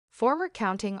Former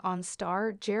Counting On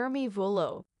star Jeremy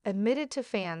Vuolo admitted to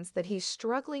fans that he's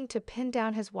struggling to pin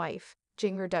down his wife,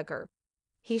 Jinger Duggar.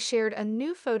 He shared a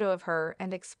new photo of her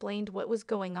and explained what was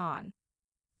going on.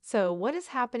 So, what is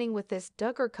happening with this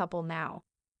Duggar couple now?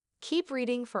 Keep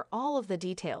reading for all of the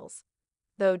details.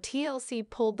 Though TLC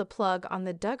pulled the plug on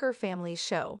the Duggar family's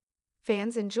show,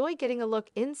 fans enjoy getting a look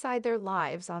inside their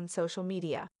lives on social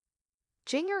media.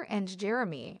 Jinger and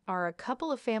Jeremy are a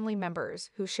couple of family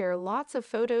members who share lots of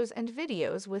photos and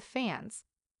videos with fans.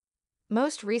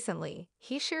 Most recently,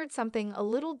 he shared something a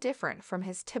little different from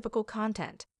his typical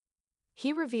content.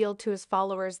 He revealed to his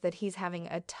followers that he's having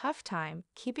a tough time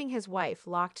keeping his wife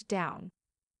locked down.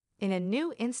 In a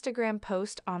new Instagram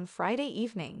post on Friday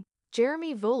evening,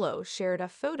 Jeremy Vuolo shared a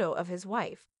photo of his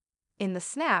wife. In the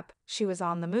snap, she was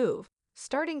on the move,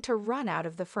 starting to run out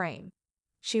of the frame.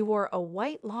 She wore a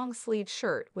white long-sleeved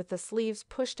shirt with the sleeves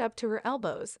pushed up to her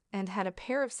elbows and had a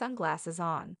pair of sunglasses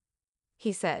on.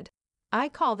 He said, "I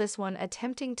call this one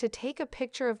attempting to take a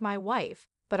picture of my wife,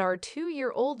 but our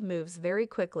 2-year-old moves very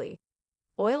quickly.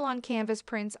 Oil on canvas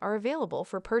prints are available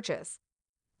for purchase."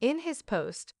 In his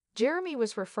post, Jeremy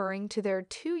was referring to their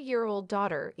 2-year-old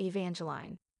daughter,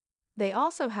 Evangeline. They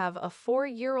also have a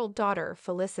 4-year-old daughter,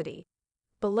 Felicity.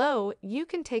 Below, you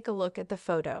can take a look at the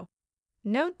photo.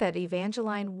 Note that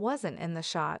Evangeline wasn't in the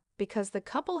shot because the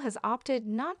couple has opted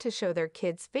not to show their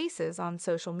kids' faces on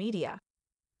social media.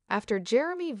 After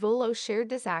Jeremy Vuolo shared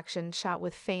this action shot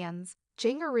with fans,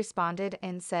 Jinger responded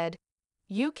and said,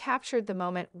 "You captured the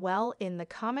moment well." In the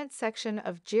comments section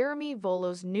of Jeremy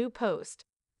Vuolo's new post,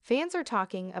 fans are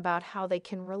talking about how they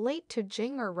can relate to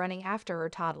Jinger running after her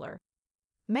toddler.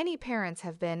 Many parents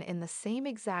have been in the same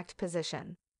exact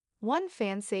position. One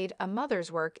fan said a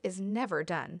mother's work is never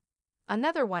done.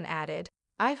 Another one added,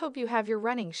 "I hope you have your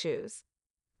running shoes."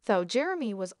 Though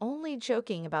Jeremy was only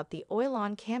joking about the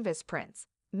oil-on canvas prints,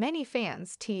 many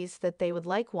fans teased that they would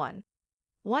like one.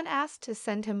 One asked to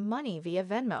send him money via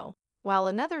Venmo, while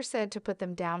another said to put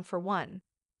them down for one.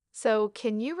 So,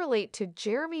 can you relate to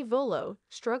Jeremy Vuolo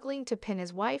struggling to pin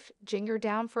his wife, Jinger,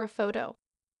 down for a photo?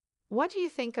 What do you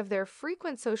think of their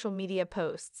frequent social media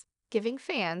posts, giving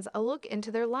fans a look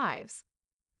into their lives?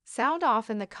 Sound off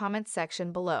in the comments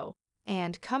section below.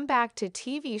 And come back to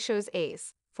TV Shows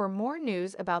Ace for more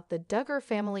news about the Duggar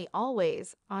family,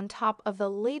 always on top of the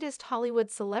latest Hollywood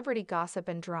celebrity gossip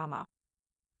and drama.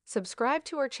 Subscribe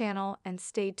to our channel and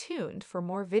stay tuned for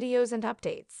more videos and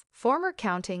updates. Former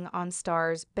Counting On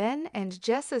stars Ben and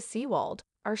Jessa Seewald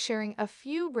are sharing a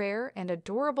few rare and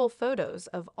adorable photos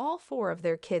of all 4 of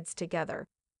their kids together.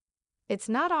 It's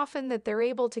not often that they're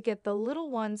able to get the little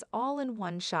ones all in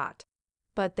one shot,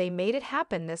 but they made it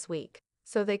happen this week,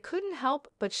 so they couldn't help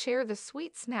but share the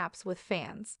sweet snaps with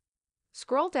fans.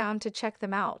 Scroll down to check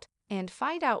them out and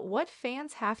find out what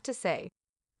fans have to say.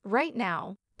 Right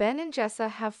now, Ben and Jessa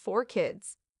have 4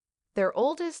 kids. Their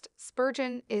oldest,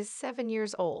 Spurgeon, is 7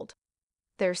 years old.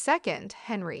 Their second,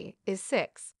 Henry, is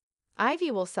 6.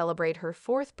 Ivy will celebrate her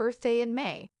 4th birthday in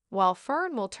May, while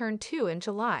Fern will turn 2 in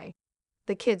July.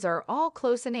 The kids are all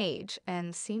close in age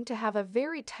and seem to have a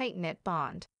very tight-knit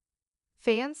bond.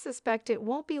 Fans suspect it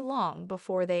won't be long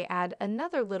before they add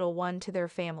another little one to their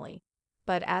family,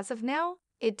 but as of now,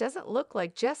 it doesn't look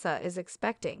like Jessa is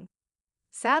expecting.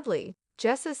 Sadly,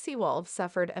 Jessa Seewald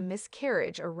suffered a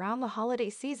miscarriage around the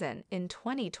holiday season in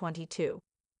 2022.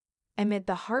 Amid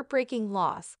the heartbreaking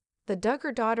loss, the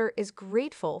Duggar daughter is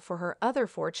grateful for her other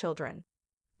 4 children.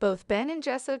 Both Ben and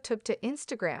Jessa took to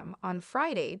Instagram on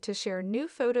Friday to share new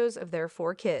photos of their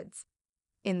 4 kids.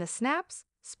 In the snaps,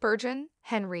 Spurgeon,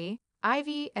 Henry,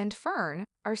 Ivy, and Fern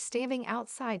are standing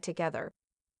outside together.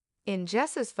 In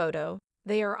Jessa's photo,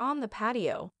 they are on the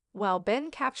patio, while Ben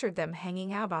captured them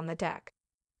hanging out on the deck.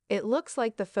 It looks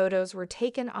like the photos were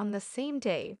taken on the same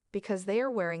day because they are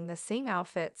wearing the same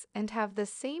outfits and have the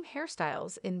same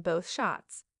hairstyles in both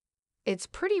shots. It's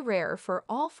pretty rare for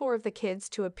all 4 of the kids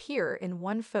to appear in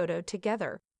one photo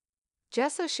together.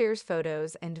 Jessa shares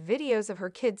photos and videos of her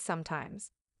kids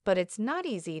sometimes, but it's not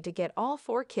easy to get all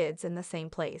 4 kids in the same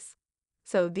place.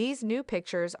 So these new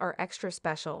pictures are extra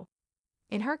special.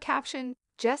 In her caption,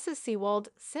 Jessa Seewald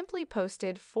simply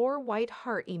posted 4 white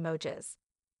heart emojis.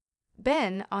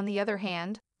 Ben, on the other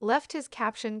hand, left his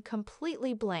caption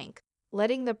completely blank,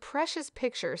 letting the precious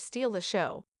picture steal the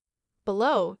show.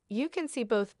 Below, you can see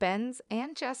both Ben's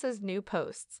and Jessa's new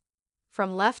posts.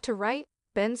 From left to right,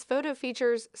 Ben's photo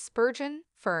features Spurgeon,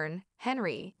 Fern,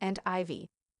 Henry, and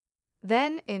Ivy.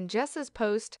 Then, in Jessa's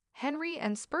post, Henry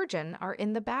and Spurgeon are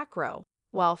in the back row,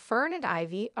 while Fern and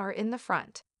Ivy are in the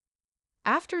front.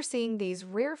 After seeing these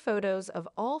rare photos of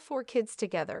all 4 kids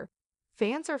together,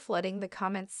 Fans are flooding the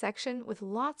comments section with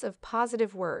lots of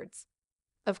positive words.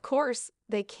 Of course,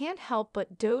 they can't help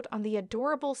but dote on the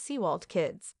adorable Seewald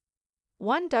kids.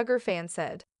 One Duggar fan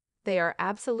said, "They are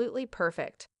absolutely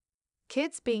perfect."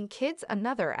 "Kids being kids,"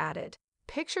 another added.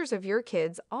 "Pictures of your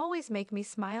kids always make me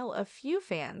smile." A few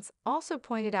fans also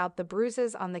pointed out the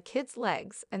bruises on the kids'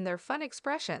 legs and their fun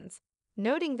expressions,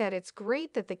 noting that it's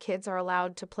great that the kids are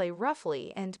allowed to play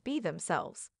roughly and be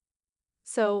themselves.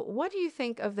 So, what do you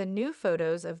think of the new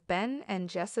photos of Ben and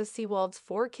Jessa Seewald's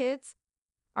 4 kids?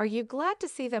 Are you glad to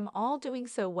see them all doing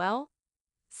so well?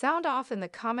 Sound off in the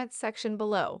comments section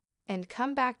below, and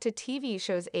come back to TV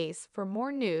Shows Ace for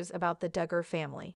more news about the Duggar family.